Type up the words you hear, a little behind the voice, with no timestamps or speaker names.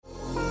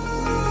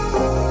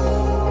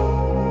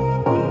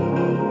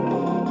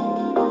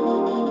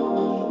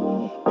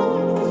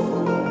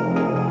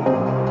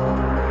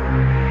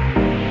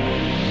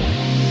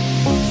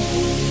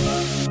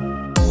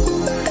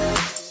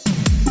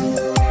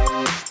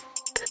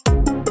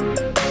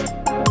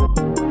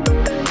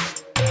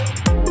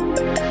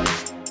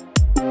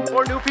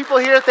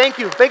here? Thank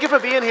you. Thank you for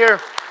being here.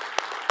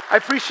 I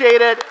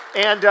appreciate it.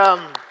 And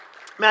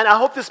man, I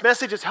hope this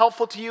message is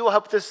helpful to you. I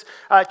hope this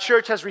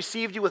church has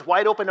received you with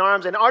wide open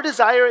arms. And our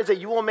desire is that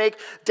you will make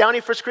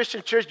Downey First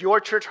Christian Church your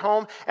church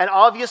home. And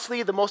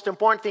obviously, the most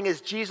important thing is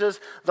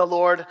Jesus, the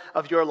Lord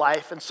of your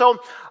life. And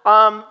so,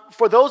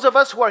 for those of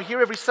us who are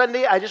here every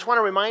Sunday, I just want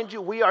to remind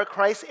you, we are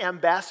Christ's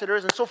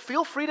ambassadors. And so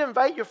feel free to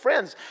invite your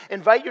friends,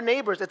 invite your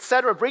neighbors,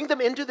 etc. Bring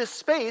them into this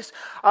space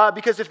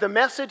because if the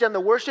message and the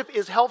worship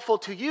is helpful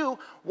to you,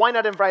 why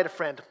not invite a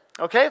friend?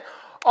 Okay?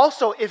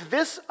 Also, if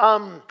this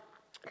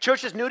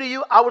church is new to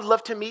you, I would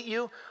love to meet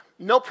you.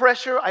 No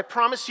pressure, I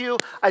promise you.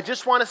 I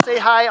just want to say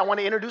hi. I want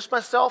to introduce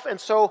myself. And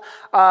so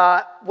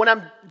when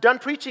I'm done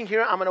preaching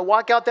here, I'm going to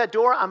walk out that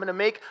door. I'm going to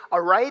make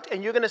a right,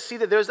 and you're going to see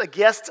that there's a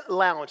guest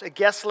lounge. A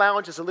guest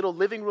lounge is a little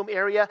living room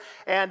area,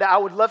 and I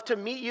would love to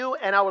meet you,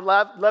 and I would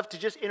love to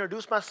just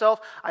introduce myself.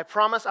 I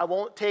promise I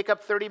won't take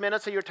up 30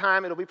 minutes of your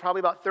time. It'll be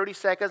probably about 30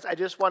 seconds. I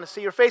just want to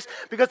see your face,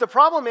 because the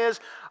problem is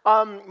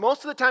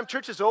most of the time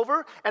church is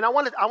over, and I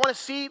want to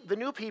see the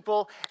new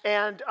people,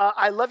 and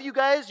I love you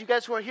guys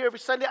who are here every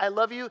Sunday. I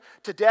love you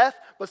to death,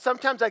 but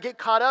sometimes I get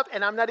caught up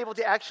and I'm not able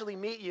to actually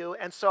meet you,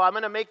 and so I'm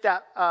going to make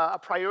that a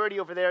priority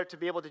over there to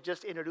be able to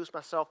just introduce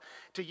myself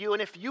to you.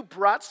 And if you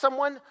brought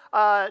someone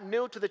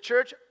new to the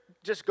church,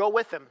 just go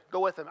with them. Go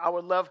with them. I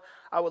would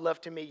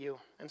love to meet you.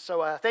 And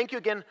so thank you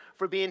again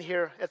for being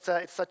here. It's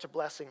such a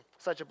blessing,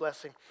 such a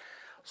blessing.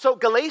 So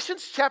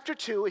Galatians chapter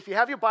 2, if you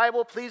have your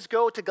Bible, please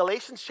go to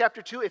Galatians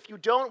chapter 2. If you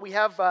don't, we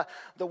have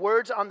the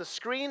words on the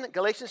screen.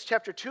 Galatians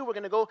chapter 2, we're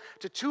going to go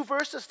to two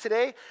verses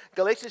today.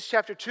 Galatians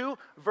chapter 2,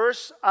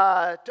 verse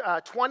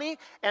 20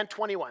 and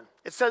 21.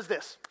 It says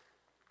this: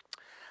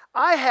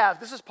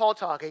 this is Paul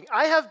talking,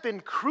 I have been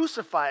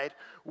crucified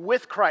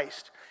with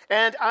Christ,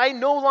 and I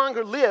no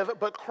longer live,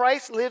 but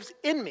Christ lives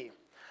in me.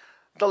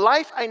 The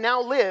life I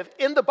now live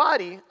in the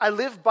body, I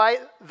live by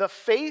the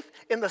faith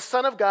in the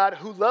Son of God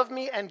who loved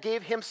me and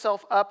gave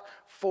himself up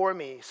for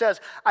me. He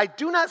says, I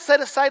do not set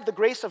aside the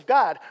grace of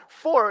God,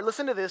 for,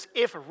 listen to this,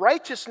 if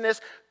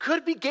righteousness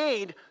could be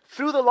gained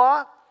through the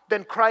law,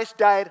 then Christ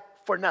died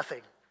for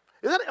nothing.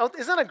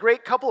 Isn't that a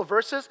great couple of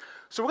verses?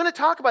 So we're going to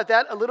talk about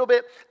that a little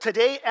bit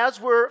today as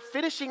we're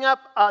finishing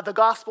up the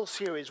gospel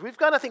series. We've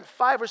got, I think,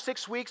 5 or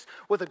 6 weeks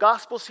with the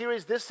gospel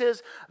series. This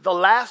is the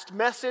last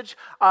message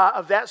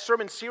of that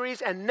sermon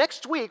series. And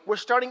next week, we're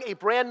starting a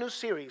brand new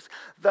series.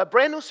 The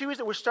brand new series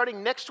that we're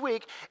starting next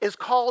week is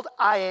called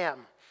I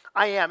Am.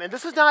 I am. And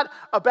this is not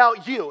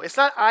about you. It's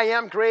not I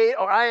am great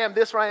or I am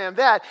this or I am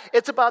that.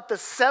 It's about the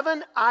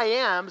 7 I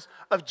ams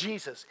of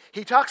Jesus.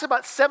 He talks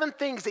about 7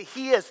 things that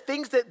he is,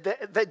 things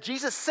that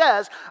Jesus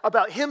says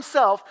about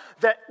himself,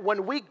 that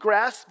when we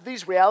grasp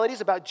these realities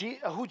about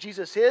who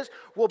Jesus is,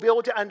 we'll be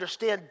able to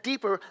understand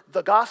deeper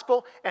the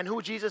gospel and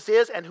who Jesus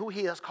is and who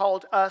he has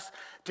called us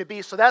to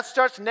be. So that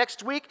starts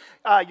next week.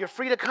 You're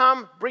free to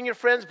come. Bring your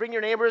friends. Bring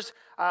your neighbors.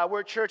 We're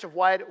a church of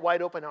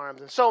wide open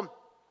arms. And so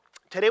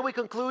today we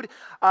conclude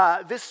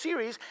this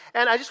series,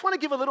 and I just want to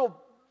give a little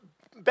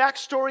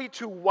backstory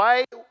to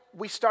why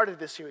we started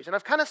this series. And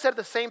I've kind of said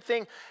the same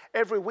thing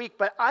every week,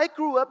 but I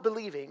grew up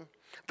believing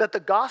that the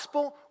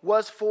gospel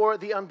was for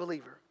the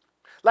unbeliever.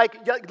 Like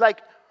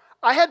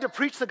I had to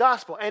preach the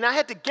gospel, and I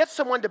had to get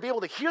someone to be able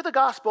to hear the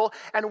gospel,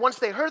 and once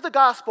they heard the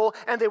gospel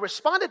and they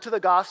responded to the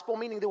gospel,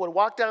 meaning they would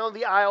walk down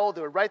the aisle,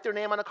 they would write their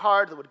name on a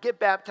card, they would get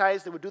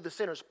baptized, they would do the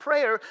sinner's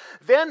prayer,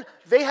 then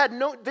we had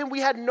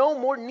no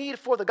more need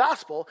for the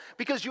gospel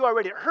because you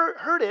already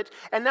heard it,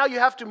 and now you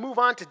have to move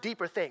on to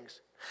deeper things.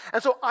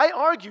 And so I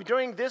argue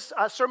during this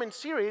sermon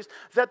series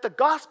that the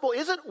gospel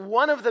isn't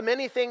one of the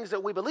many things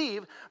that we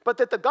believe, but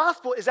that the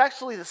gospel is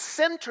actually the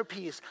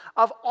centerpiece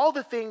of all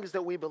the things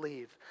that we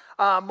believe.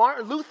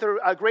 Martin Luther,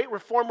 a great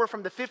reformer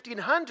from the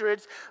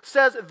 1500s,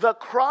 says the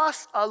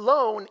cross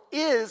alone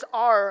is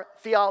our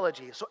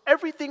theology. So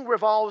everything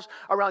revolves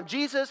around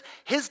Jesus,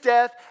 his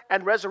death,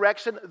 and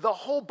resurrection. The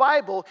whole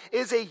Bible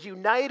is a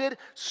united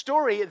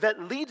story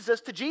that leads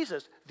us to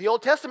Jesus. The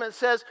Old Testament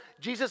says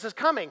Jesus is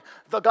coming.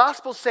 The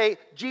Gospels say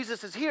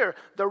Jesus is here.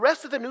 The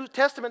rest of the New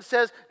Testament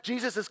says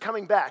Jesus is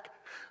coming back.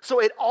 So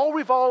it all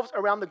revolves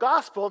around the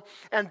gospel,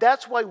 and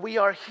that's why we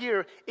are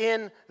here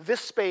in this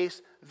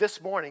space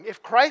this morning.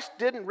 If Christ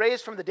didn't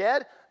raise from the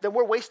dead, then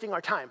we're wasting our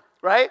time,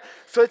 right?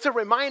 So it's a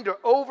reminder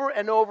over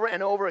and over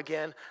and over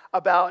again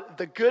about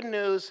the good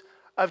news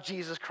of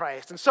Jesus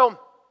Christ. And so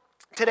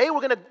today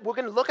we're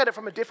going to look at it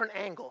from a different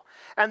angle.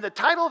 And the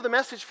title of the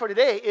message for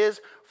today is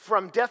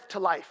From Death to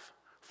Life.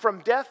 From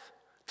death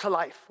to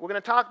life. We're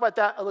going to talk about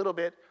that a little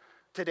bit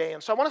today.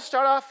 And so I want to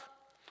start off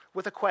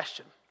with a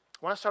question.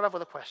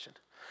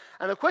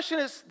 And the question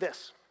is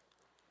this.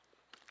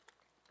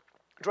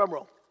 Drum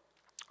roll.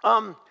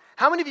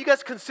 How many of you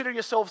guys consider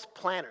yourselves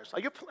planners? Are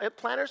you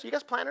planners? Are you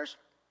guys planners?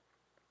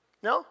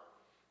 No?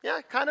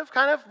 Yeah, kind of.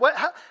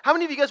 How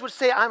many of you guys would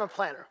say I'm a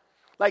planner?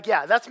 Like,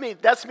 yeah, that's me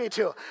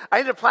too.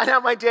 I need to plan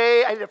out my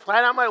day. I need to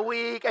plan out my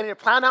week. I need to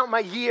plan out my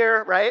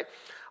year, right?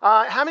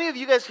 How many of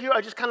you guys here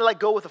are just kind of like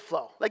go with the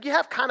flow? Like you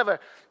have kind of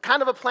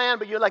a plan,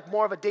 but you're like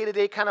more of a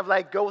day-to-day kind of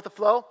like go with the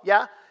flow?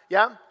 Yeah?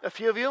 Yeah, a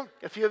few of you.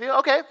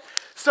 Okay,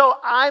 so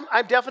I'm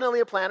definitely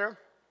a planner.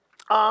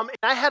 And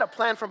I had a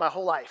plan for my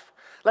whole life.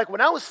 Like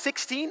when I was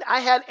 16, I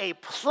had a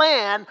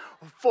plan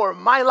for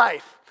my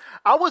life.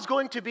 I was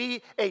going to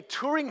be a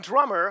touring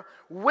drummer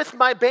with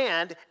my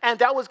band, and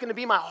that was going to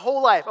be my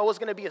whole life. I was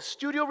going to be a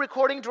studio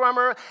recording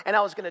drummer, and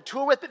I was going to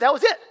tour with it. That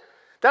was it.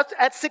 That's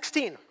at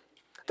 16.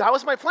 That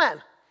was my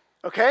plan,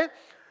 okay?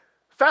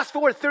 Fast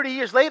forward 30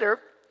 years later,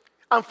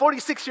 I'm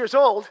 46 years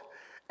old,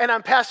 and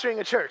I'm pastoring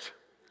a church.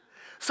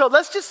 So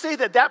let's just say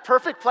that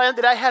perfect plan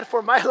that I had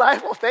for my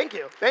life, well, thank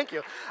you.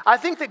 I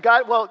think that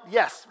God, well,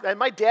 yes, and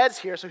my dad's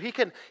here, so he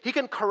can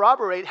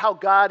corroborate how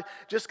God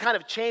just kind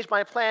of changed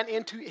my plan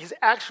into his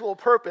actual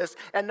purpose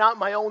and not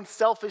my own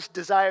selfish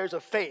desires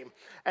of fame.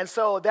 And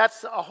so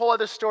that's a whole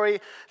other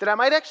story that I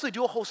might actually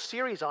do a whole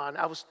series on.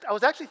 I was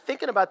actually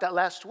thinking about that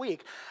last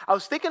week. I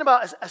was thinking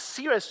about a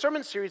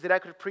sermon series that I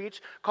could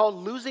preach called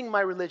Losing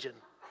My Religion.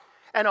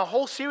 And a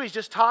whole series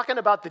just talking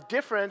about the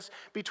difference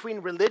between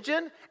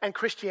religion and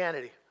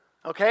Christianity,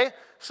 okay?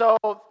 So,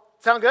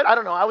 sound good? I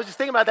don't know. I was just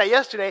thinking about that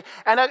yesterday,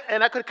 and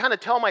I could kind of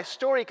tell my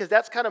story because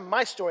that's kind of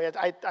my story.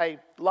 I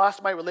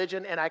lost my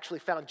religion and I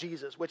actually found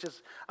Jesus, which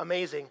is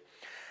amazing.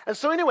 And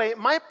so anyway,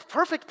 my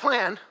perfect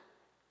plan,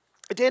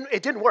 it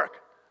didn't work,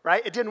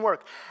 right? It didn't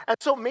work. And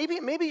so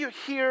maybe you're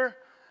here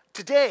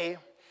today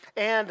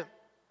and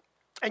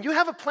you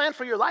have a plan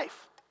for your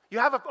life. You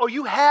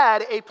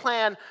had a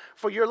plan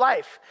for your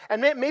life.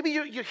 And maybe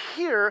you're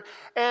here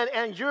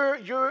and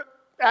you're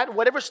at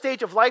whatever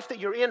stage of life that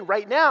you're in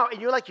right now, and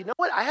you're like, you know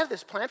what, I have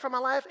this plan for my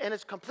life, and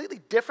it's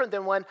completely different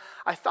than when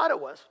I thought it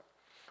was.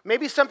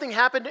 Maybe something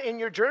happened in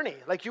your journey,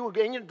 like you were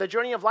in the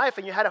journey of life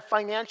and you had a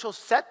financial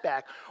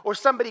setback, or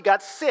somebody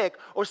got sick,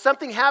 or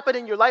something happened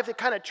in your life that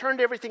kind of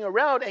turned everything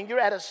around, and you're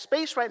at a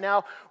space right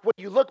now where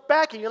you look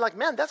back and you're like,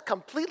 man, that's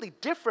completely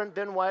different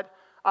than what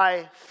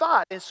I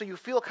thought. And so you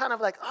feel kind of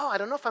like, oh, I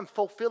don't know if I'm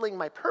fulfilling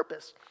my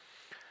purpose.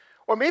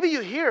 Or maybe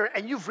you're here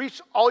and you've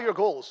reached all your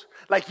goals.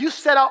 Like you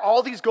set out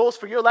all these goals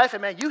for your life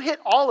and man, you hit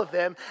all of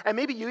them, and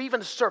maybe you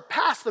even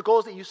surpassed the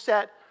goals that you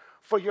set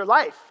for your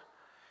life.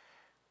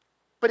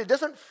 But it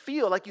doesn't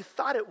feel like you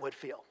thought it would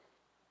feel.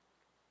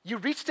 You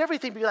reached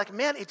everything, but you're like,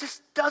 man, it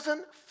just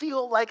doesn't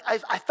feel like I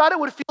thought it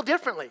would feel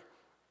differently,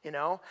 you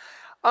know?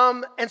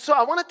 And so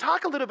I want to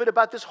talk a little bit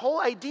about this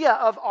whole idea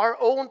of our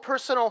own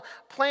personal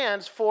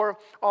plans for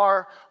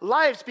our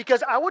lives,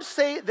 because I would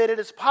say that it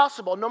is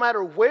possible, no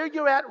matter where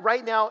you're at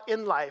right now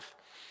in life,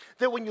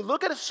 that when you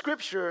look at a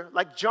scripture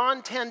like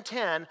John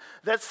 10:10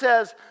 that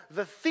says,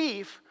 the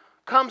thief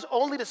comes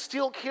only to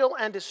steal, kill,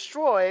 and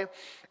destroy,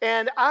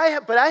 and I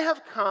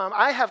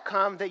have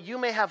come that you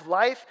may have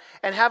life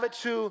and have it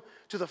to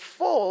the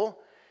full.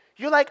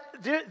 You're like,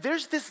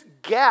 there's this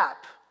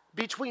gap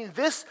between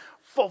this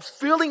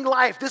fulfilling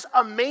life, this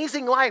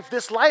amazing life,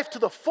 this life to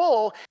the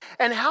full,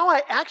 and how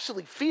I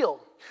actually feel.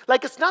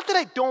 Like, it's not that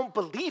I don't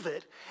believe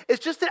it.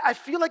 It's just that I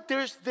feel like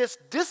there's this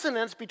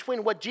dissonance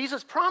between what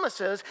Jesus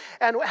promises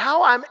and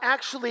how I'm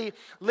actually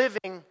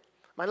living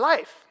my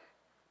life.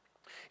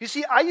 You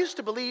see, I used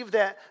to believe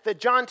that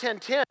John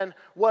 10:10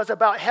 was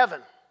about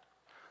heaven.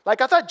 Like,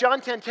 I thought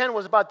John 10:10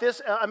 was about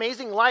this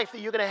amazing life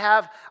that you're going to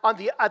have on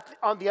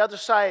the other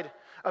side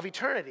of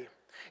eternity.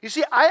 You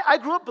see, I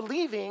grew up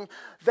believing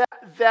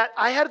that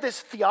I had this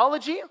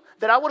theology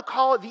that I would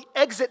call the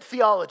exit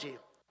theology.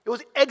 It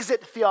was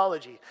exit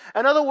theology.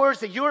 In other words,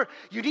 that you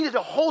needed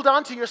to hold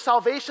on to your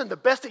salvation the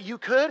best that you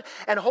could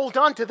and hold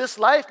on to this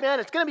life, man.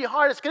 It's going to be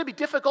hard. It's going to be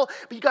difficult,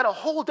 but you got to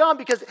hold on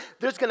because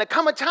there's going to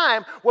come a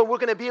time when we're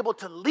going to be able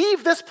to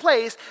leave this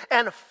place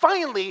and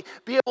finally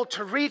be able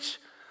to reach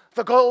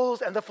the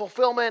goals and the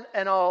fulfillment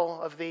and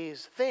all of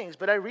these things.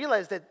 But I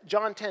realized that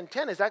John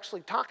 10:10 is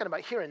actually talking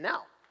about here and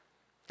now.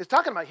 It's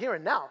talking about here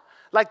and now.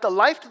 Like the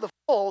life to the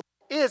full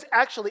is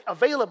actually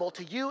available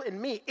to you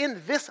and me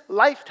in this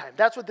lifetime.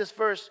 That's what this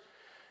verse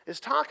is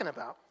talking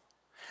about.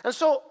 And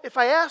so if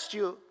I asked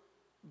you,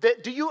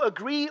 do you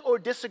agree or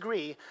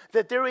disagree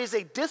that there is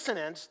a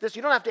dissonance, this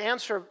you don't have to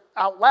answer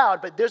out loud,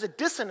 but there's a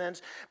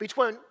dissonance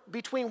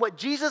between what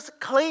Jesus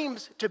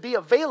claims to be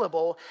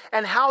available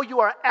and how you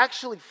are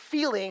actually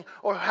feeling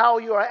or how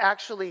you are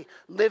actually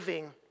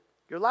living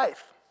your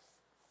life?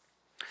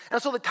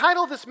 And so the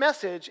title of this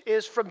message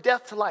is From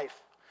Death to Life.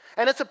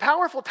 And it's a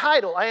powerful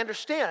title, I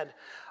understand,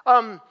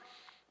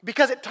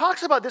 because it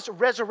talks about this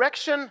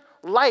resurrection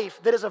life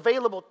that is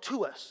available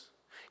to us.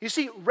 You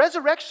see,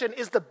 resurrection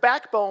is the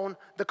backbone,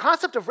 the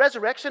concept of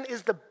resurrection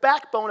is the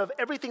backbone of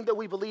everything that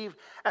we believe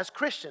as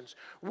Christians.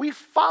 We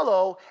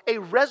follow a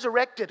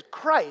resurrected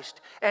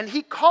Christ, and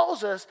he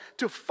calls us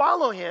to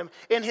follow him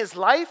in his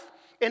life,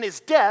 in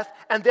his death,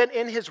 and then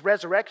in his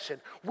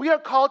resurrection. We are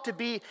called to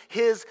be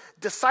his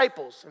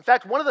disciples. In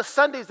fact, one of the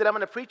Sundays that I'm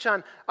going to preach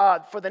on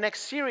for the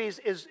next series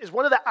is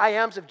one of the I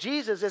ams of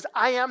Jesus is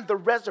I am the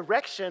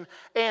resurrection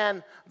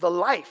and the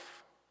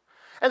life.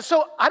 And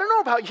so I don't know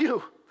about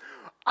you,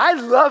 I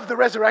love the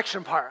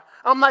resurrection part.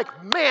 I'm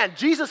like, man,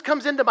 Jesus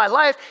comes into my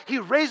life. He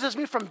raises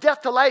me from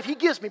death to life. He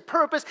gives me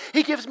purpose.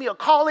 He gives me a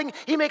calling.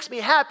 He makes me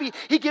happy.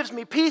 He gives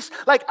me peace.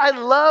 Like, I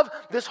love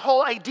this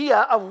whole idea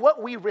of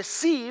what we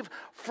receive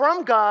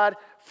from God,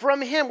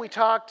 from Him. We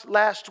talked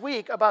last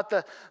week about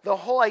the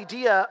whole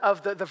idea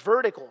of the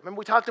vertical. Remember,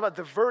 we talked about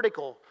the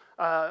vertical.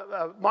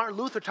 Martin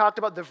Luther talked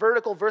about the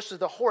vertical versus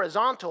the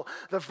horizontal.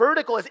 The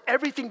vertical is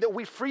everything that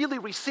we freely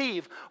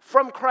receive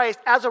from Christ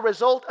as a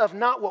result of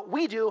not what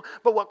we do,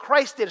 but what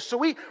Christ did. So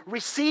we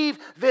receive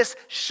this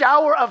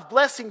shower of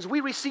blessings. We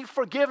receive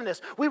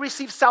forgiveness. We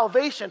receive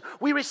salvation.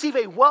 We receive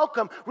a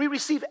welcome. We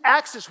receive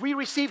access. We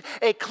receive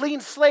a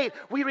clean slate.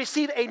 We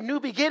receive a new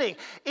beginning.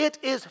 It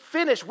is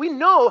finished. We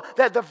know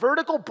that the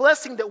vertical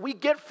blessing that we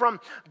get from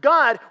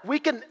God, we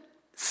can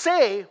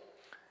say,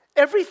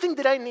 everything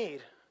that I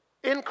need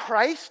in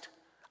Christ,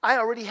 I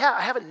already have.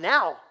 I have it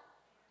now.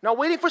 Not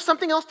waiting for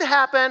something else to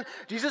happen.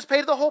 Jesus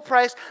paid the whole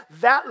price.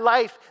 That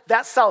life,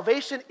 that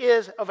salvation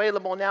is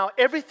available now.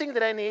 Everything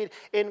that I need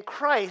in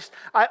Christ,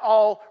 I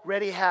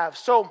already have.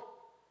 So,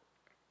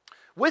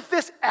 with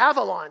this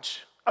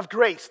avalanche of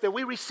grace that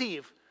we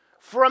receive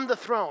from the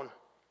throne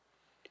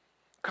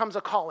comes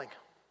a calling.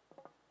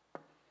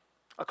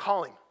 A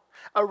calling.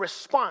 A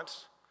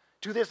response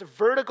to this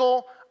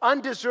vertical,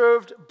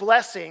 undeserved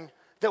blessing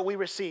that we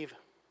receive.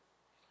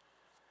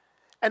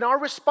 And our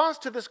response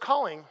to this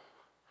calling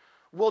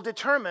will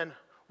determine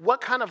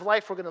what kind of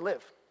life we're going to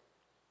live.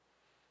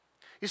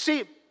 You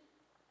see,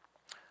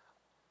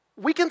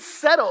 we can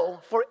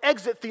settle for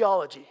exit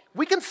theology.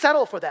 We can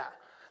settle for that.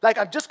 Like,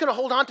 I'm just going to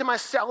hold on to my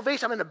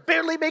salvation. I'm going to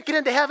barely make it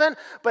into heaven,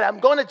 but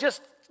I'm going to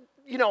just,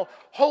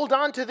 hold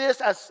on to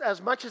this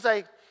as much as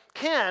I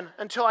can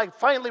until I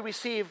finally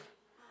receive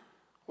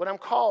what I'm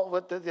called,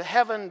 what the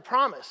heaven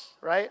promise,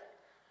 right?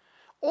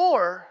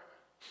 Or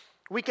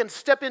we can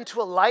step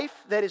into a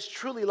life that is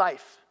truly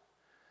life.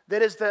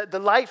 That is the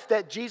life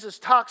that Jesus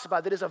talks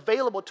about, that is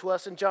available to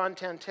us in John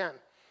 10:10.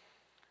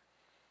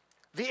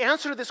 The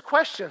answer to this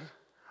question,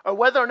 or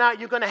whether or not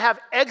you're going to have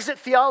exit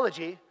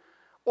theology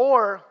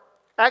or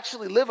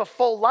actually live a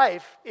full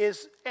life,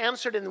 is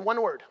answered in one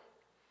word.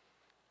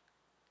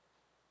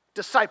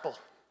 Disciple.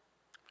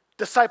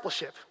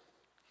 Discipleship.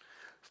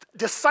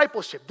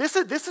 Discipleship.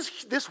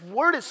 This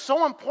word is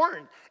so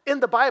important in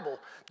the Bible.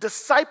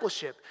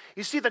 Discipleship.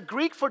 You see, the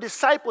Greek for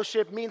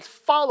discipleship means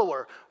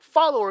follower.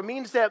 Follower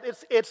means that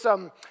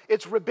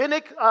it's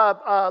rabbinic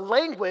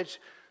language.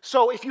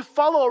 So if you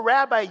follow a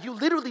rabbi, you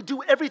literally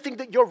do everything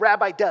that your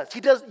rabbi does.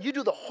 You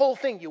do the whole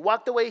thing. You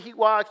walk the way he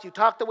walks. You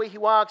talk the way he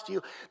walks.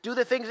 You do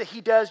the things that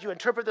he does. You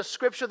interpret the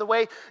scripture the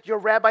way your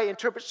rabbi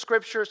interprets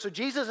scripture. So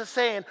Jesus is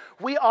saying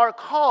we are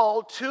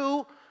called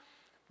to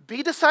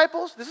be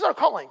disciples. This is our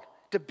calling.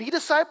 To be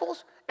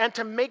disciples and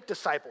to make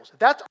disciples.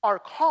 That's our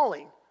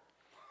calling,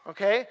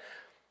 okay?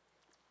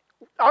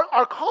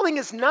 Our calling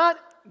is not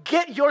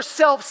get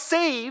yourself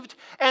saved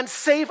and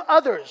save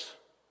others.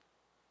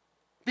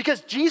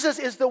 Because Jesus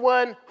is the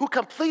one who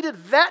completed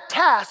that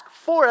task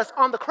for us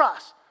on the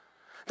cross.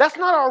 That's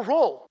not our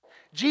role.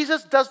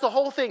 Jesus does the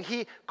whole thing.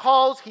 He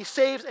calls, he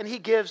saves, and he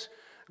gives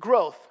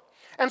growth.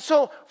 And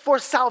so for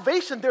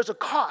salvation, there's a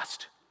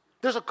cost.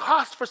 There's a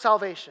cost for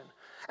salvation.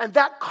 And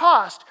that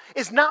cost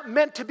is not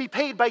meant to be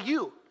paid by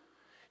you.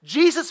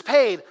 Jesus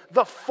paid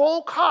the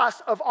full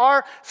cost of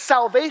our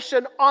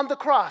salvation on the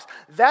cross.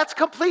 That's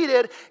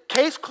completed.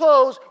 Case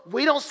closed.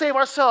 We don't save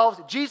ourselves.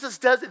 Jesus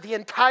does the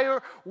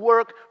entire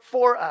work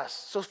for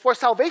us. So for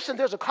salvation,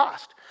 there's a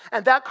cost.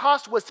 And that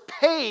cost was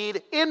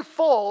paid in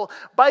full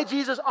by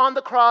Jesus on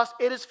the cross.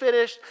 It is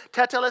finished.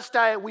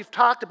 Tetelestai. We've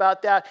talked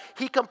about that.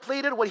 He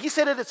completed. When he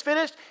said it is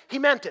finished, he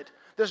meant it.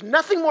 There's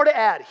nothing more to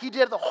add. He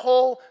did the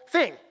whole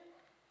thing.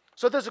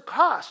 So there's a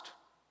cost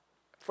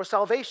for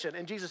salvation,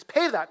 and Jesus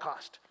paid that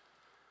cost.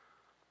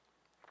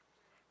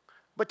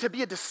 But to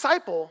be a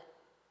disciple,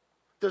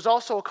 there's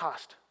also a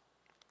cost.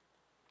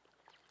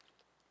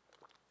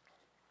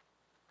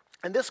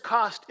 And this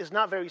cost is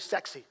not very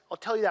sexy. I'll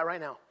tell you that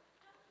right now.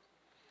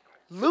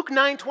 Luke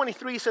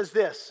 9:23 says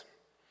this.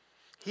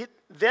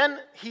 Then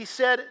he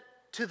said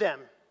to them,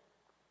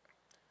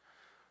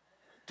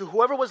 to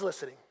whoever was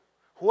listening,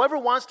 whoever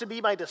wants to be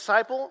my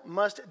disciple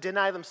must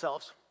deny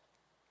themselves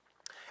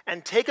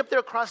and take up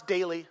their cross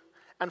daily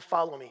and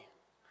follow me.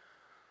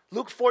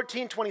 Luke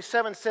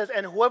 14:27 says,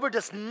 and whoever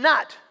does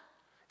not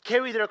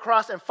carry their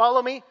cross and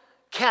follow me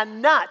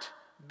cannot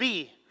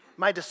be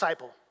my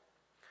disciple.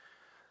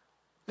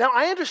 Now,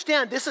 I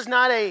understand this is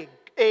not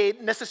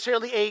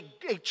necessarily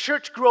a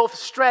church growth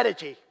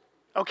strategy,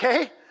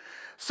 okay?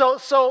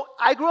 So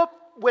I grew up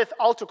with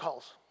altar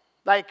calls.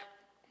 Like,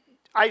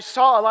 I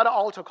saw a lot of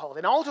altar calls.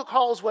 And altar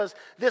calls was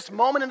this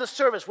moment in the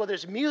service where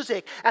there's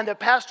music and the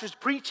pastor's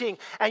preaching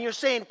and you're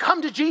saying,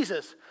 come to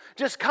Jesus.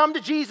 Just come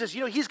to Jesus.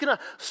 He's going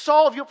to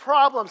solve your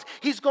problems.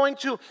 He's going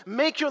to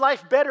make your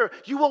life better.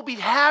 You will be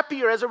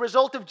happier as a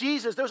result of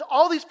Jesus. There's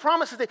all these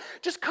promises that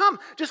just come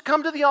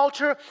to the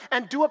altar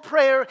and do a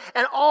prayer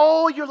and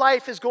all your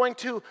life is going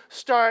to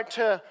start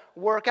to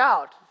work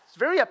out. It's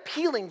very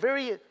appealing,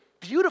 very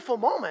beautiful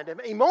moment,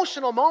 an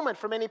emotional moment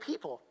for many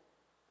people.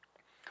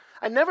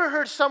 I never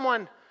heard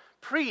someone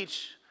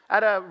preach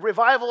at a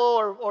revival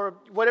or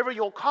whatever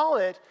you'll call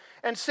it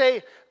and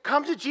say,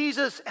 come to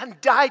Jesus and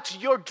die to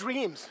your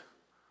dreams.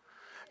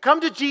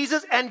 Come to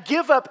Jesus and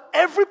give up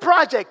every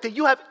project that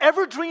you have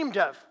ever dreamed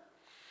of.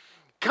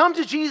 Come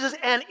to Jesus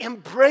and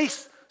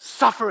embrace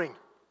suffering.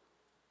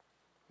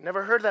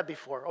 Never heard that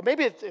before. Or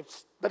maybe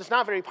but it's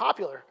not very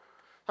popular.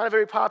 Not a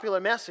very popular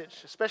message,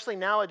 especially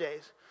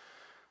nowadays.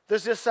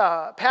 There's this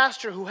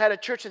pastor who had a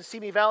church in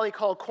Simi Valley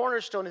called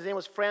Cornerstone. His name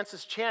was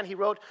Francis Chan. He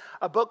wrote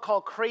a book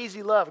called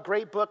Crazy Love.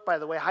 Great book, by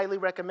the way. Highly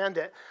recommend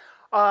it.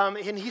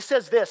 And he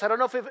says this. I don't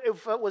know if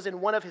it was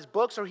in one of his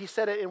books or he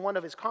said it in one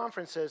of his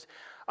conferences.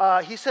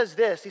 He says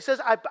this. He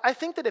says, I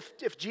think that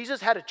if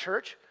Jesus had a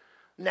church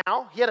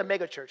now, he had a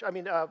mega church. I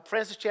mean,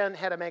 Francis Chan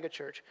had a mega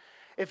church.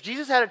 If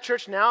Jesus had a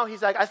church now,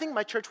 he's like, I think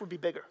my church would be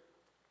bigger.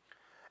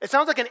 It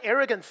sounds like an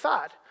arrogant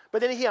thought, but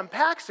then he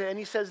unpacks it and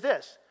he says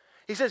this.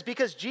 He says,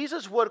 because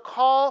Jesus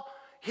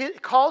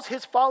calls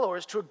his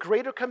followers to a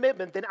greater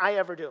commitment than I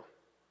ever do.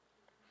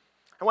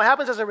 And what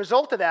happens as a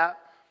result of that,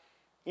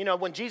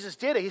 when Jesus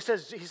did it, he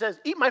says,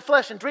 eat my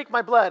flesh and drink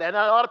my blood. And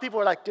a lot of people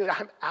are like, dude,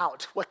 I'm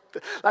out. What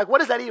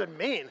does that even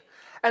mean?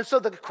 And so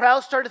the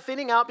crowd started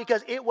thinning out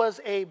because it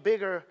was a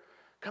bigger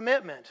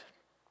commitment.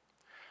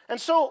 And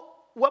so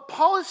what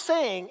Paul is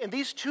saying in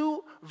these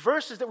two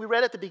verses that we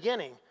read at the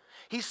beginning,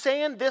 he's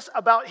saying this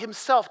about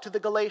himself to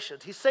the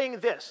Galatians. He's saying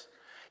this.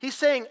 He's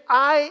saying,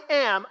 I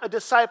am a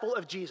disciple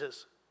of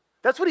Jesus.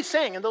 That's what he's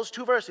saying in those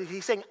two verses.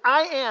 He's saying,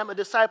 I am a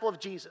disciple of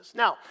Jesus.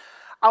 Now,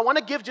 I want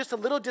to give just a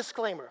little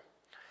disclaimer.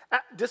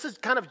 This is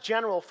kind of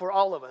general for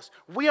all of us.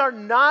 We are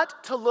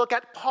not to look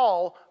at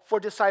Paul for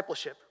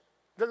discipleship.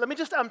 Let me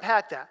just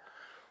unpack that.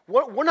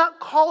 We're not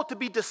called to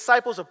be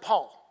disciples of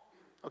Paul.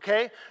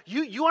 Okay?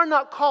 You are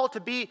not called to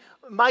be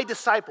my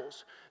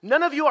disciples.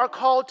 None of you are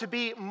called to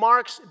be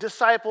Mark's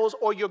disciples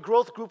or your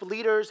growth group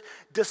leaders'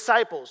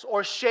 disciples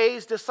or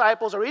Shay's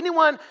disciples or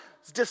anyone's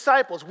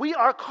disciples. We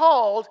are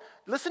called,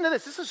 listen to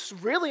this is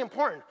really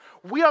important.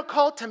 We are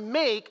called to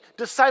make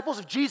disciples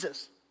of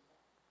Jesus.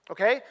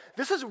 Okay?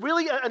 This is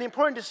really an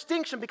important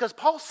distinction because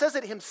Paul says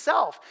it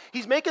himself.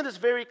 He's making this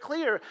very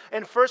clear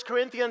in 1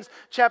 Corinthians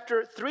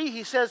chapter 3.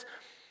 He says,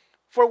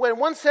 for when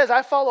one says,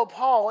 I follow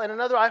Paul, and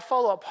another, I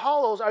follow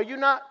Apollos, are you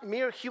not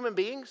mere human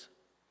beings?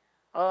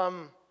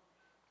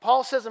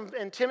 Paul says in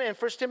 1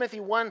 Timothy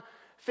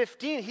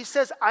 1:15, he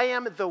says, I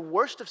am the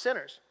worst of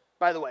sinners,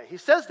 by the way. He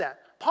says that.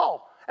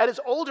 Paul, at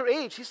his older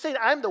age, he's saying,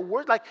 I am the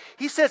worst. Like,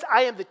 he says,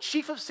 I am the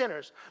chief of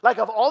sinners. Like,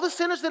 of all the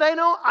sinners that I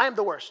know, I am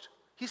the worst.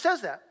 He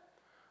says that.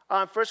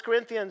 1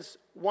 Corinthians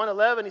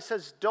 1:11, he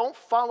says, don't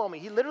follow me.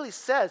 He literally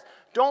says,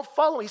 don't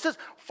follow me. He says,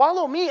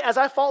 follow me as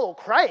I follow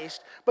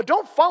Christ, but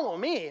don't follow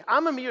me.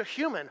 I'm a mere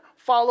human.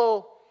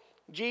 Follow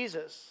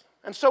Jesus.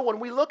 And so when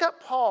we look at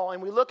Paul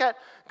and we look at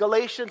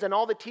Galatians and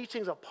all the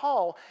teachings of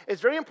Paul,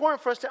 it's very important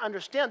for us to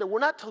understand that we're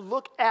not to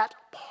look at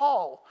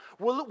Paul.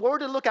 We're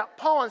to look at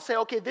Paul and say,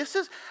 okay, this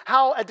is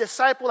how a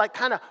disciple like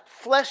kind of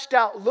fleshed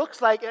out looks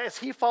like as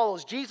he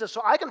follows Jesus.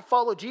 So I can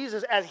follow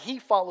Jesus as he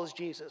follows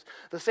Jesus.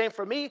 The same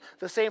for me,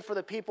 the same for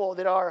the people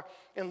that are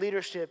in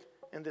leadership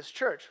in this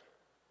church.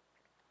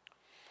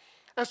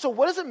 And so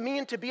what does it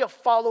mean to be a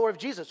follower of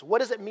Jesus? What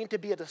does it mean to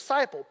be a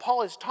disciple?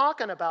 Paul is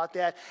talking about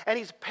that, and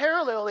he's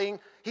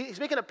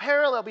making a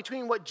parallel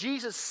between what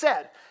Jesus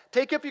said.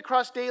 Take up your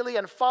cross daily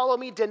and follow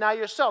me, deny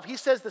yourself. He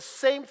says the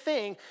same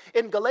thing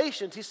in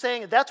Galatians. He's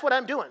saying, that's what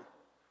I'm doing.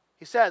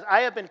 He says,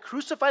 I have been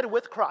crucified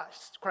with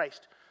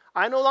Christ.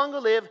 I no longer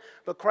live,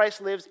 but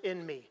Christ lives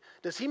in me.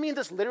 Does he mean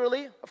this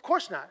literally? Of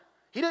course not.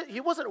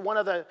 He wasn't one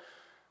of the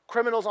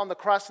criminals on the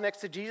cross next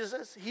to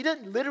Jesus. He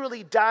didn't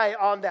literally die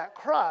on that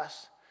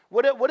cross.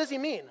 What does he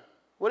mean?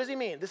 What does he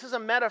mean? This is a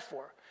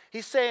metaphor.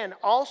 He's saying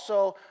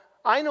also,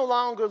 I no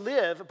longer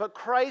live, but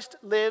Christ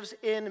lives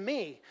in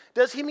me.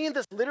 Does he mean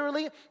this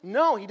literally?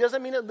 No, he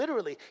doesn't mean it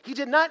literally. He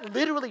did not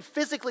literally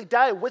physically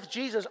die with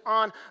Jesus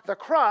on the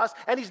cross,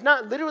 and he's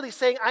not literally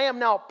saying, I am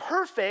now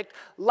perfect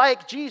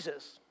like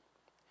Jesus.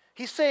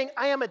 He's saying,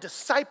 I am a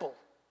disciple.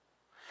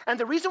 And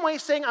the reason why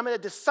he's saying I'm a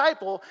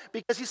disciple,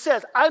 because he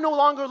says, I no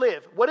longer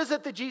live. What is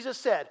it that Jesus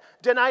said?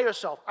 Deny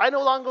yourself. I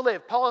no longer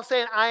live. Paul is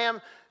saying, I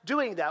am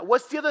doing that.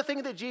 What's the other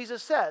thing that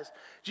Jesus says?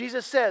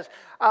 Jesus says,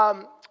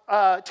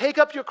 take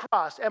up your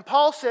cross. And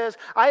Paul says,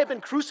 I have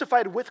been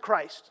crucified with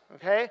Christ.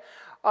 Okay?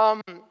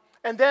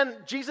 And then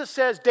Jesus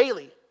says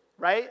daily,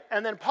 right?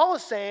 And then Paul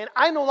is saying,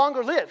 I no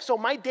longer live. So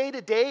my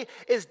day-to-day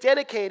is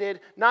dedicated,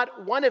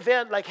 not one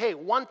event like, hey,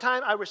 one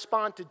time I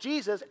respond to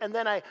Jesus and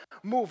then I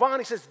move on.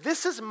 He says,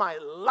 this is my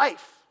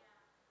life.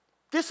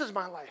 This is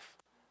my life.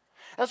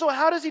 And so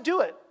how does he do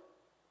it?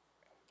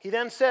 He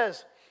then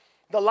says,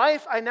 the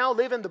life I now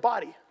live in the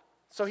body.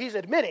 So he's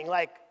admitting,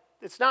 like,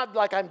 it's not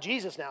like I'm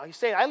Jesus now. He's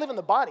saying, I live in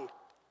the body,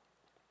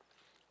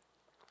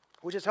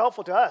 which is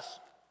helpful to us.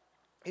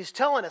 He's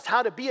telling us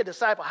how to be a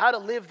disciple, how to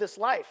live this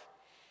life.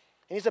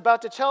 And he's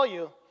about to tell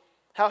you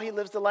how he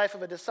lives the life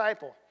of a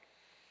disciple.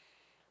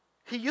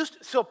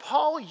 So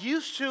Paul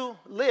used to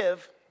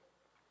live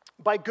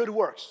by good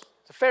works.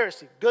 It's a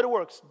Pharisee, good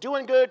works,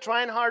 doing good,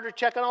 trying harder,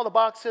 checking all the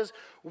boxes,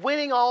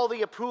 winning all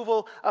the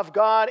approval of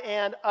God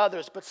and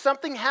others. But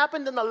something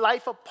happened in the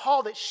life of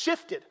Paul that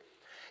shifted.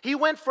 He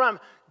went from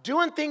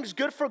doing things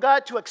good for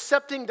God to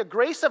accepting the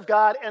grace of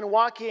God and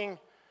walking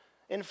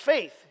in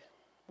faith.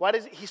 Why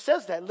does he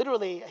says that?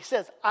 Literally, he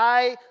says,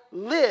 I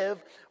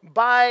live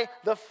by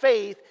the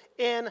faith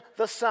in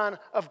the Son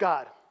of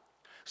God.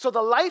 So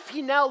the life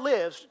he now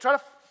lives, try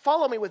to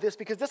follow me with this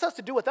because this has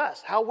to do with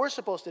us, how we're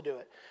supposed to do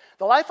it.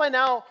 The life I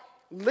now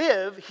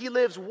live, he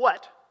lives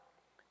what?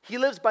 He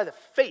lives by the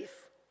faith.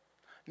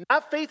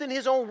 Not faith in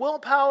his own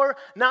willpower,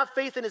 not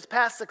faith in his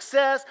past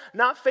success,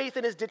 not faith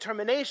in his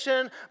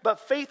determination, but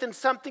faith in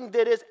something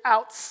that is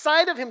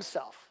outside of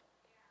himself,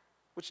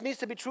 which needs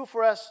to be true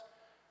for us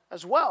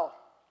as well.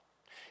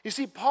 You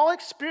see, Paul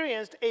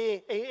experienced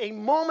a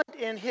moment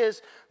in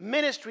his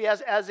ministry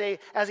as a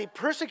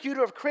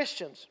persecutor of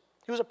Christians.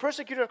 He was a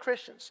persecutor of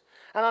Christians.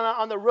 And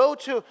on the road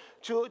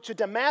to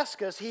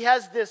Damascus, he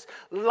has this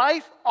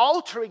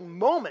life-altering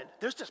moment.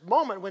 There's this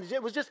moment when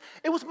it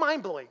was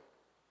mind-blowing.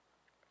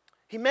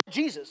 He met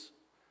Jesus.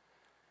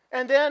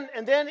 And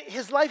then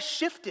his life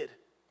shifted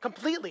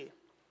completely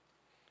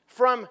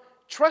from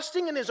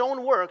trusting in his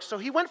own works. So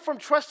he went from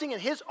trusting in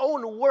his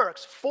own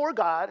works for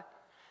God.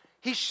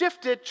 He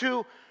shifted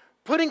to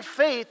putting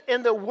faith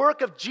in the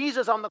work of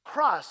Jesus on the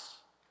cross.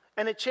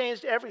 And it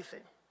changed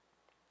everything.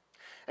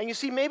 And you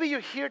see, maybe you're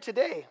here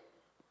today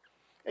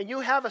and you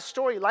have a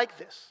story like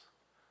this.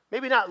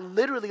 Maybe not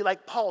literally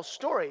like Paul's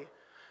story,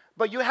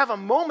 but you have a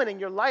moment in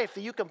your life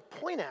that you can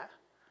point at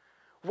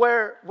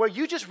where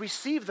you just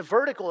received the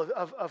vertical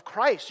of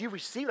Christ. You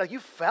received, like you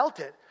felt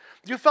it.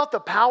 You felt the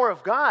power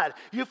of God.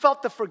 You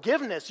felt the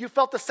forgiveness. You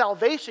felt the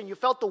salvation. You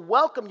felt the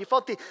welcome. You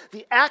felt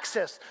the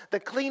access, the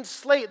clean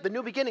slate, the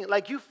new beginning.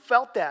 Like you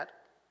felt that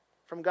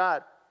from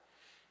God.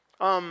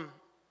 And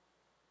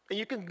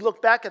you can look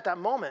back at that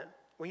moment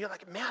when you're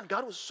like, man,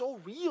 God was so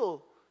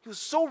real. He was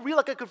so real,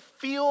 like I could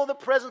feel the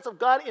presence of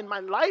God in my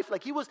life.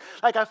 Like he was,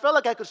 like I felt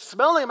like I could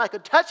smell him, I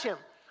could touch him.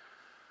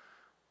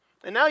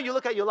 And now you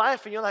look at your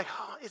life and you're like,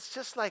 oh, it's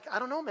just like, I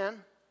don't know,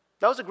 man.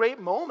 That was a great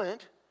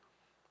moment,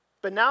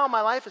 but now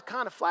my life is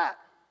kind of flat.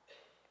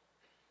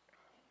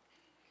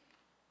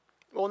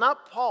 Well,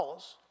 not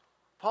Paul's.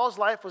 Paul's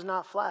life was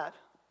not flat.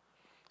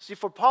 See,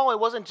 for Paul, it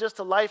wasn't just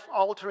a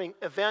life-altering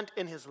event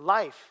in his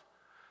life,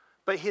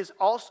 but his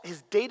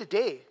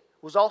day-to-day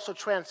was also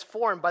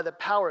transformed by the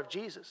power of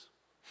Jesus.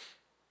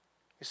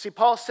 You see,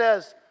 Paul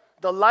says,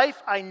 the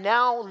life I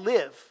now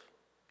live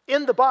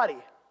in the body,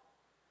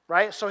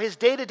 right? So his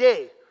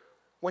day-to-day,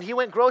 when he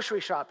went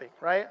grocery shopping,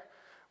 right?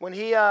 When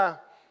he had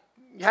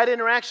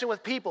interaction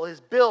with people,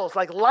 his bills,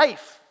 like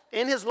life,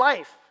 in his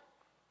life,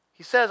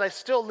 he says, I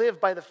still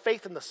live by the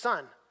faith in the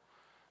Son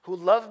who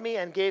loved me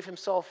and gave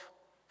himself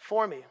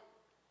for me.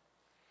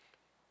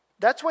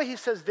 That's why he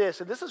says this,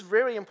 and this is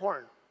very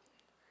important.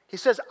 He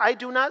says, I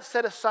do not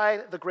set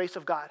aside the grace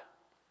of God.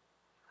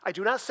 I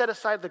do not set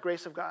aside the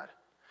grace of God.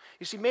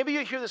 You see, maybe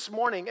you're here this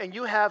morning and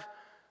you have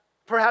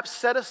perhaps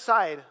set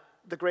aside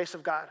the grace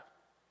of God.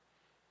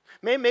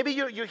 Maybe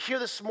you're here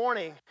this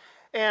morning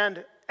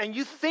and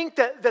you think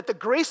that the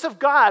grace of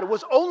God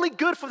was only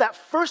good for that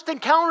first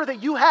encounter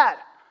that you had.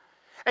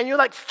 And you're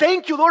like,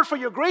 thank you, Lord, for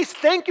your grace.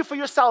 Thank you for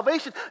your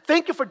salvation.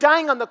 Thank you for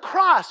dying on the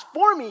cross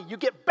for me. You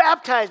get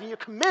baptized and you're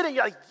committed.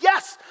 You're like,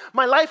 yes,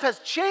 my life has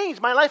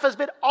changed. My life has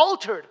been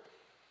altered.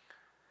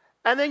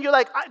 And then you're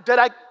like,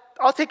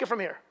 I'll take it from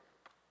here.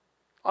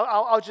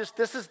 I'll just,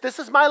 this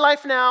is my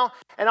life now,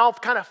 and I'll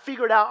kind of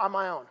figure it out on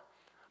my own.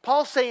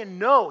 Paul's saying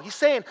no. He's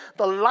saying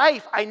the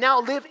life I now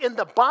live in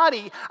the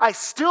body, I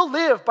still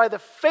live by the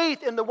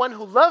faith in the one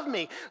who loved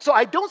me. So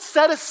I don't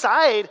set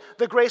aside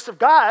the grace of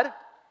God.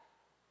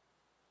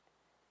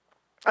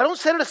 I don't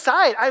set it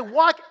aside. I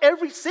walk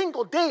every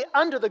single day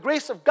under the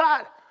grace of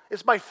God.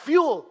 It's my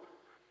fuel.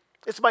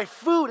 It's my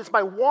food. It's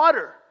my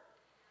water.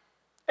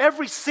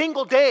 Every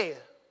single day.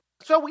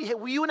 So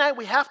you and I,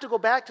 we have to go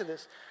back to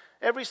this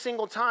every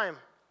single time.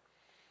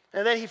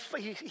 And then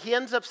he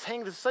ends up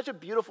saying this is such a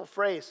beautiful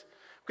phrase.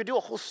 We could do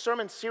a whole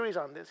sermon series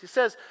on this. He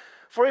says,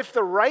 For if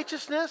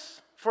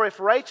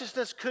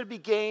righteousness could be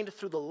gained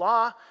through the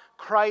law,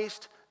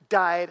 Christ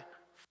died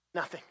for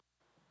nothing.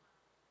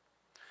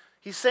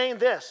 He's saying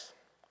this.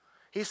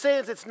 He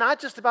says it's not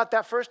just about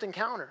that first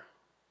encounter.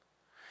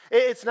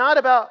 It's not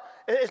about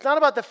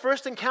the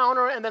first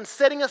encounter and then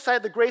setting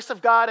aside the grace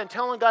of God and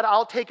telling God,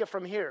 I'll take it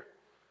from here.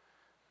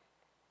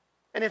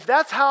 And if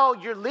that's how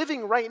you're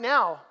living right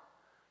now,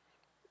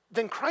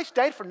 then Christ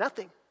died for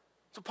nothing.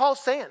 That's what Paul's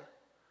saying.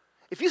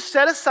 If you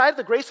set aside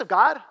the grace of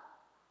God,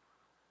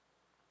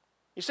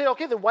 you say,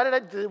 okay, then why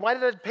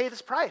did I pay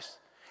this price?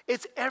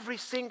 It's every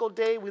single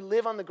day we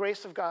live on the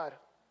grace of God.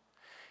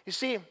 You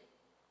see,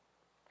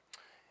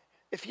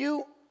 if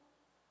you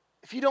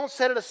don't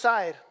set it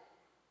aside,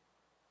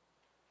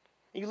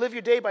 and you live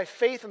your day by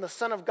faith in the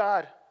Son of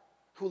God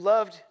who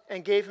loved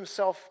and gave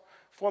himself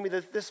for me,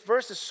 this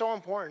verse is so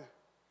important.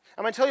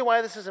 I'm going to tell you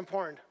why this is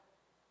important.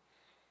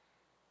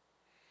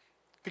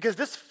 Because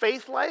this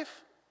faith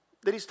life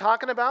that he's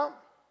talking about,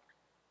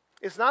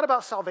 is not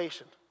about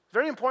salvation. It's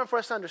very important for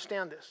us to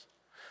understand this.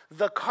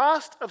 The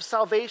cost of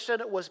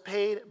salvation was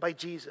paid by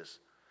Jesus.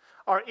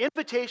 Our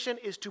invitation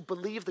is to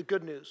believe the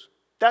good news.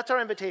 That's our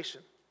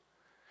invitation.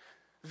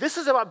 This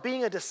is about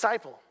being a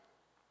disciple.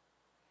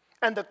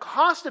 And the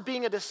cost of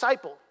being a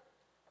disciple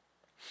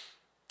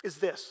is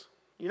this.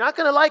 You're not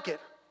going to like it.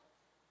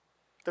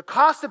 The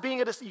cost of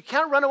being a disciple, you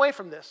can't run away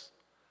from this.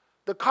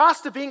 The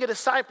cost of being a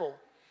disciple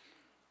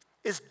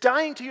is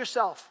dying to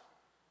yourself.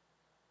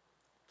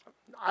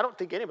 I don't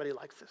think anybody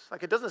likes this.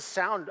 Like, it doesn't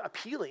sound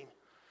appealing.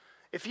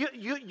 If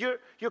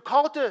you're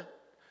called to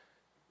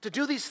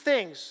do these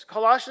things,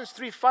 Colossians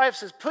 3:5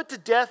 says, put to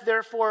death,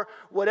 therefore,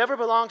 whatever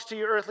belongs to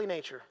your earthly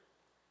nature.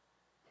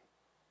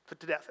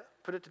 Put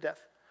it to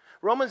death.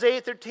 Romans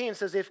 8:13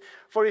 says,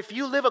 for if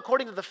you live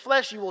according to the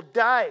flesh, you will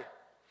die.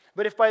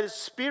 But if by the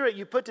Spirit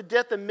you put to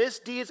death the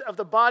misdeeds of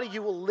the body,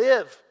 you will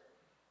live.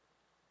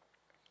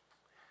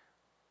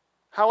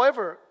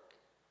 However,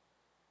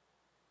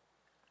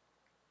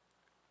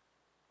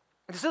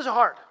 this is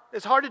hard.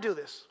 It's hard to do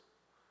this.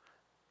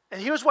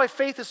 And here's why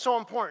faith is so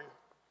important.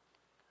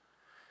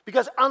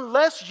 Because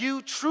unless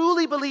you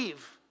truly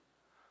believe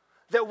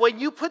that when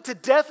you put to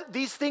death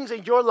these things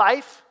in your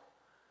life,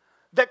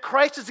 that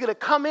Christ is going to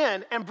come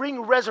in and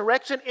bring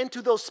resurrection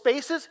into those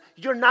spaces,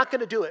 you're not going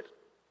to do it.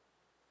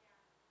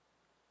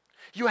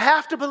 You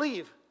have to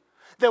believe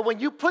that when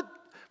you put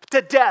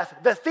to death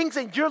the things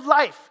in your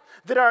life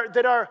that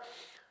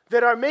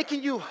are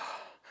making you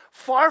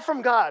far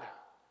from God,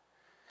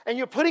 and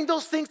you're putting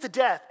those things to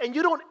death, and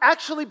you don't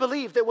actually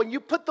believe that when you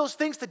put those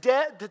things to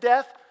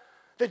death,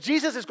 that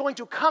Jesus is going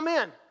to come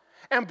in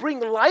and bring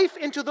life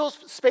into those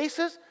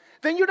spaces,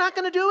 then you're not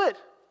going to do it.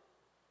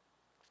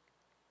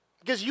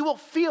 Because you will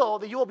feel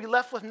that you will be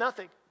left with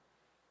nothing.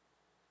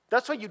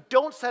 That's why you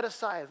don't set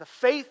aside the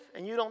faith,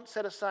 and you don't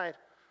set aside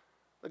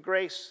the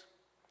grace.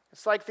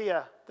 It's like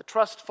the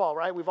trust fall,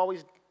 right? We've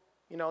always,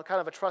 kind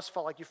of a trust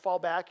fall. Like, you fall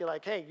back, you're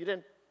like, hey, you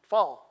didn't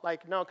fall.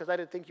 Like, no, because I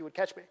didn't think you would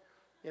catch me,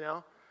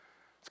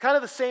 It's kind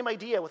of the same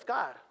idea with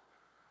God.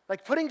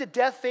 Like, putting to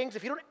death things,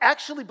 if you don't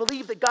actually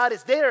believe that God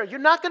is there, you're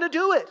not going to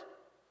do it.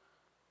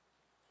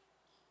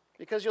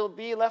 Because you'll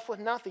be left with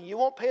nothing. You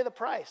won't pay the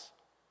price.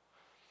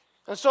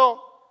 And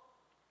so,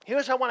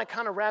 here's how I want to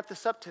kind of wrap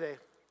this up today.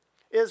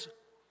 Is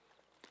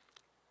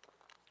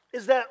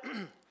that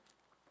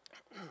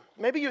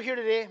maybe you're here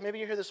today, maybe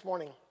you're here this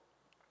morning,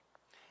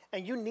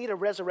 and you need a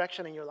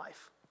resurrection in your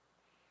life.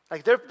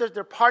 Like, there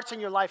are parts in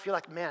your life you're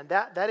like, man,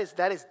 there's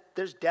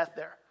death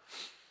there.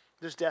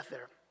 There's death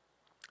there.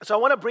 So I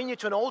want to bring you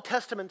to an Old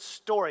Testament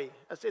story.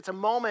 It's a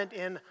moment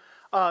in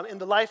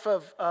the life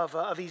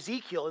of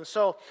Ezekiel. And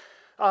so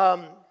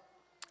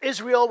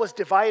Israel was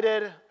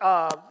divided.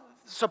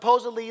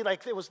 Supposedly,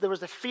 there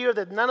was a fear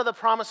that none of the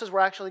promises were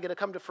actually going to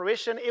come to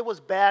fruition. It was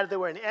bad. They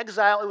were in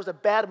exile. It was a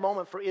bad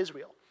moment for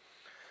Israel.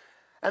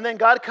 And then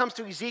God comes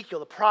to Ezekiel,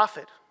 the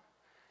prophet,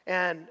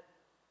 and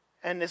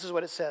this is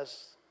what it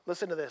says.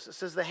 Listen to this. It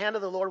says, the hand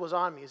of the Lord was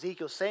on me.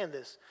 Ezekiel's saying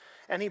this.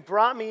 And he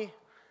brought me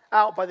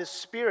out by the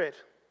Spirit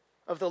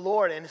of the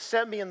Lord and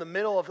set me in the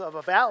middle of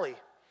a valley.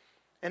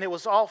 And it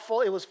was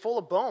full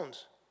of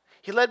bones.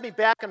 He led me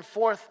back and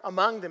forth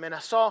among them, and I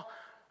saw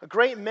a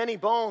great many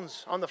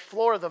bones on the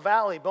floor of the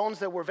valley, bones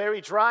that were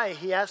very dry.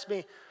 He asked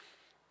me,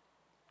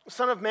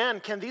 Son of man,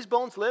 can these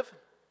bones live?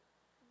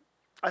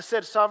 I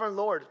said, Sovereign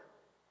Lord,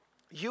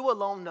 you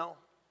alone know.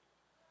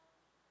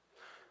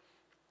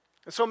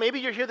 And so maybe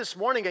you're here this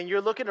morning and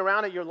you're looking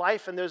around at your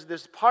life, and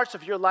there's parts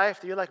of your life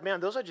that you're like, man,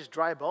 those are just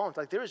dry bones.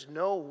 Like, there is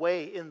no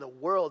way in the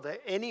world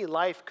that any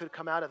life could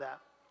come out of that.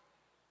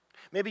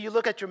 Maybe you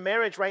look at your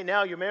marriage right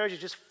now, your marriage is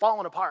just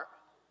falling apart.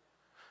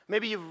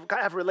 Maybe you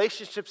have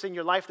relationships in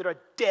your life that are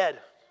dead.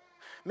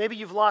 Maybe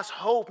you've lost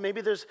hope. Maybe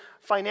there's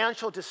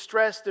financial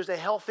distress. There's a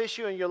health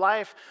issue in your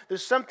life.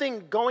 There's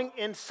something going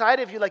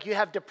inside of you, like you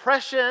have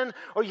depression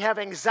or you have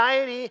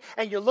anxiety,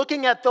 and you're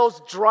looking at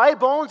those dry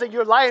bones in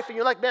your life, and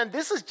you're like, man,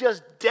 this is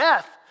just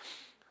death.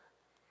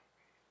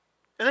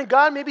 And then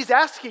God maybe is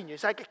asking you,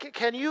 he's like,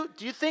 do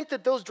you think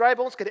that those dry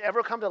bones could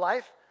ever come to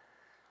life?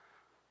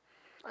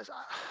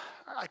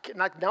 I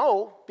cannot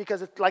know,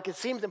 because it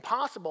seems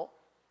impossible.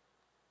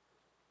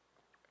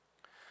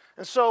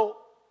 And so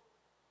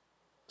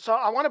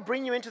I want to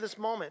bring you into this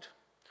moment.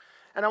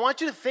 And I want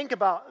you to think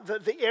about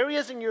the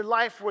areas in your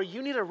life where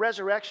you need a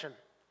resurrection.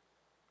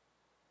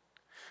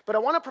 But I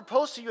want to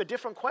propose to you a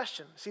different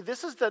question. See,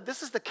 this is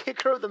the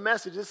kicker of the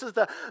message. This is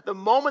the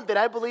moment that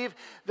I believe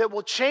that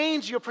will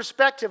change your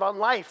perspective on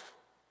life.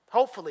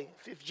 Hopefully.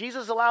 If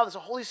Jesus allows, the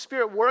Holy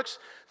Spirit works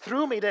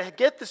through me to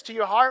get this to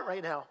your heart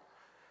right now.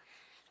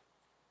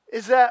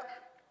 Is that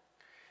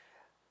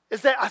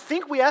I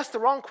think we asked the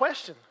wrong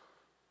question.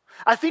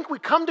 I think we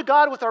come to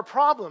God with our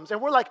problems,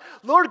 and we're like,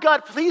 Lord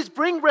God, please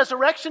bring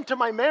resurrection to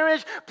my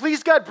marriage.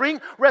 Please, God, bring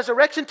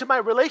resurrection to my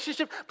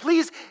relationship.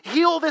 Please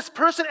heal this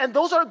person. And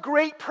those are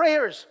great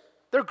prayers.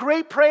 They're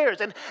great prayers.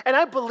 And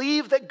I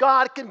believe that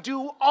God can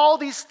do all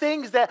these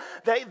things that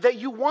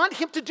you want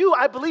him to do.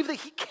 I believe that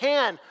he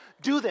can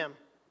do them.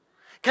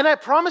 Can I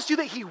promise you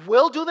that he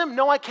will do them?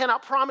 No, I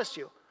cannot promise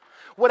you.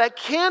 What I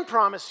can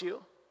promise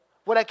you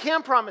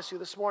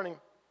this morning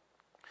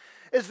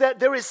is that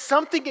there is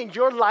something in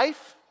your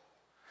life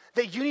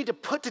that you need to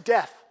put to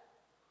death.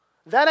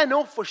 That I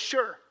know for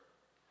sure.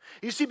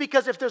 You see,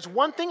 because if there's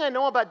one thing I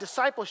know about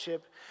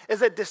discipleship,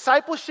 is that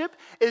discipleship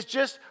is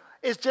just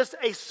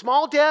a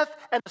small death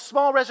and a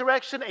small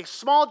resurrection, a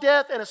small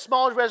death and a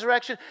small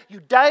resurrection. You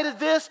die to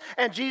this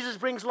and Jesus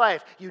brings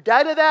life. You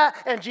die to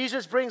that and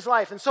Jesus brings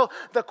life. And so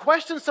the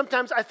question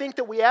sometimes I think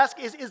that we ask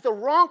is the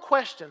wrong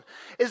question.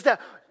 Is that,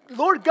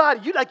 Lord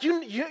God,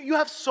 you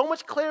have so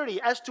much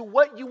clarity as to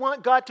what you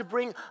want God to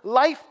bring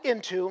life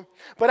into,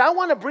 but I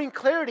want to bring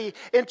clarity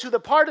into the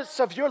parts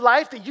of your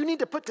life that you need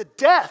to put to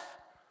death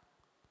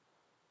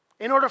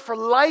in order for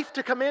life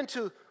to come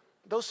into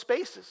those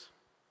spaces.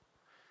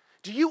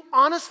 Do you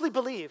honestly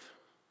believe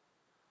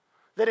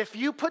that if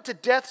you put to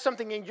death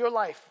something in your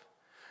life,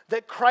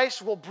 that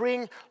Christ will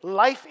bring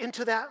life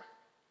into that?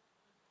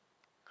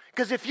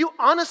 Because if you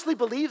honestly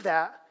believe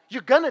that,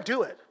 you're going to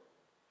do it.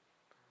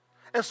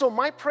 And so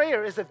my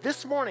prayer is that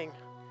this morning,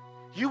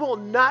 you will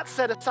not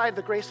set aside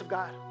the grace of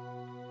God.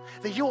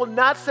 That you will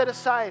not set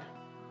aside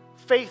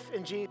faith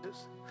in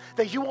Jesus.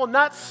 That you will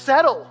not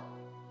settle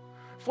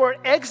for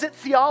exit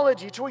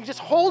theology to where you're just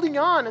holding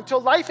on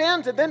until life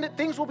ends and then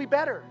things will be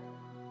better.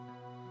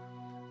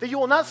 That you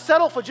will not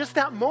settle for just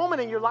that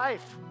moment in your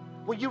life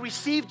when you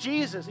receive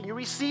Jesus and you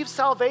receive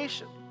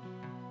salvation.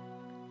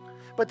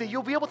 But that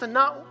you'll be able to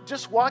not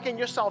just walk in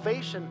your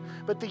salvation,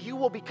 but that you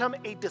will become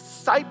a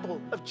disciple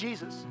of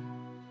Jesus.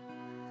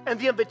 And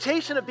the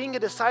invitation of being a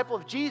disciple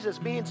of Jesus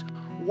means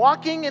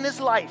walking in his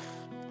life,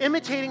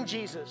 imitating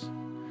Jesus,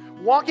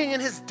 walking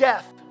in his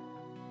death.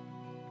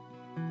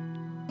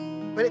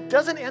 But it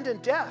doesn't end in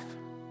death.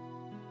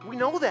 We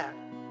know that.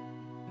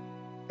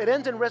 It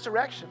ends in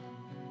resurrection.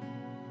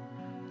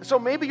 So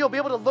maybe you'll be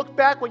able to look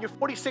back when you're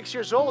 46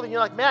 years old and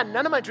you're like, man,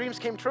 none of my dreams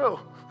came true.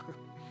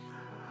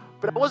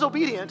 But I was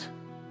obedient.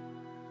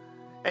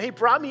 And he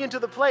brought me into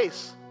the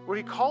place where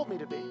he called me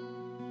to be.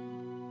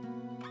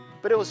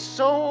 But it was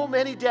so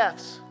many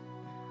deaths,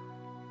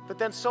 but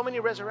then so many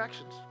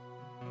resurrections.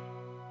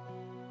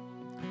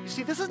 You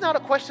see, this is not a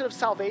question of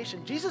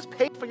salvation. Jesus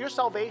paid for your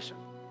salvation.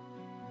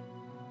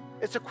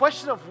 It's a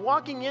question of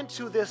walking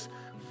into this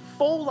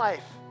full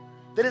life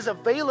that is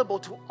available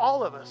to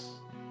all of us,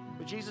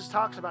 what Jesus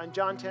talks about in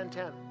John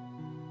 10:10.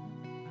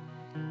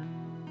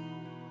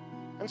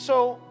 And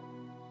so,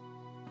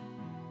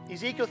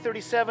 Ezekiel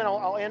 37,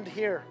 I'll end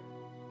here.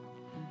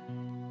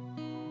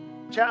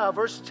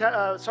 Verse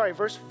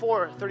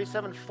 4,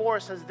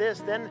 37:4 says this,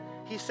 then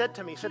he said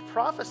to me,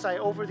 prophesy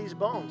over these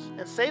bones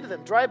and say to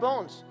them, dry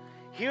bones,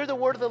 hear the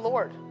word of the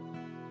Lord.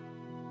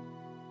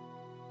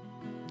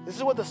 This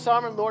is what the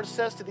sovereign Lord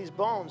says to these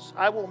bones.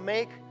 I will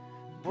make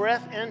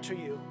breath enter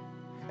you,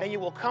 and you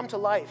will come to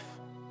life.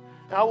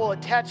 And I will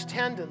attach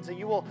tendons, and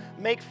you will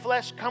make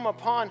flesh come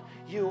upon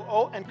you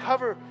and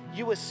cover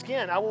you with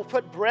skin. I will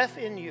put breath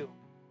in you,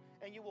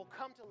 and you will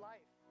come to life.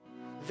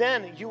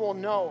 Then you will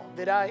know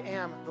that I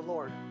am the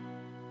Lord.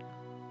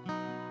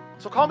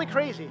 So call me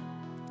crazy,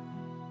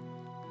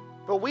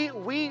 but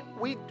we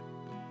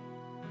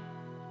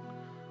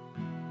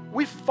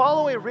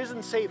follow a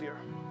risen Savior.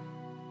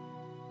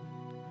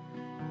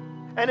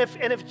 And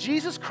if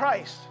Jesus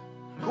Christ,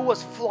 who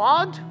was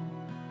flogged,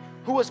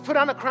 who was put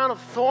on a crown of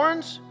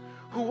thorns,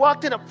 who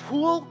walked in a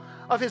pool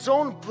of his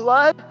own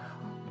blood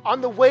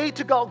on the way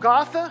to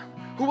Golgotha,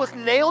 who was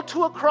nailed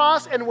to a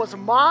cross and was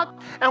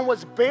mocked and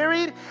was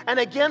buried, and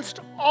against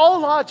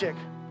all logic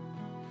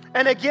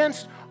and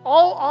against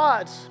all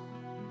odds,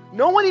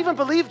 no one even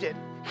believed it,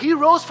 he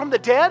rose from the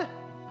dead,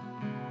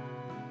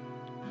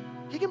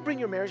 he can bring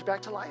your marriage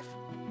back to life.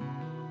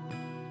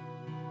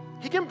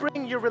 He can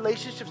bring your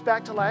relationships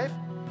back to life.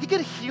 He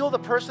can heal the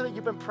person that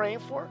you've been praying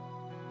for.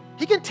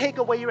 He can take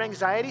away your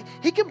anxiety.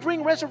 He can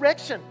bring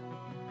resurrection.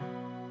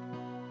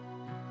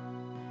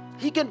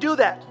 He can do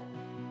that.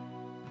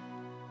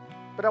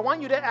 But I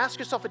want you to ask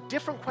yourself a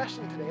different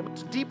question today, a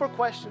much deeper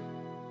question.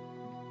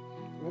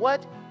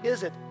 What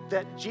is it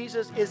that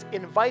Jesus is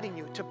inviting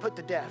you to put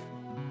to death?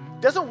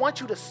 He doesn't want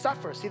you to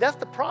suffer. See, that's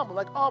the problem.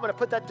 Like, I'm going to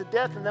put that to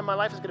death and then my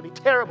life is going to be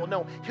terrible.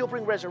 No, he'll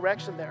bring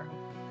resurrection there.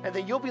 And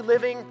then you'll be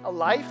living a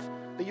life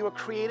that you were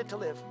created to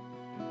live.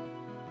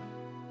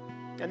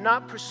 And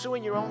not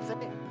pursuing your own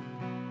thing.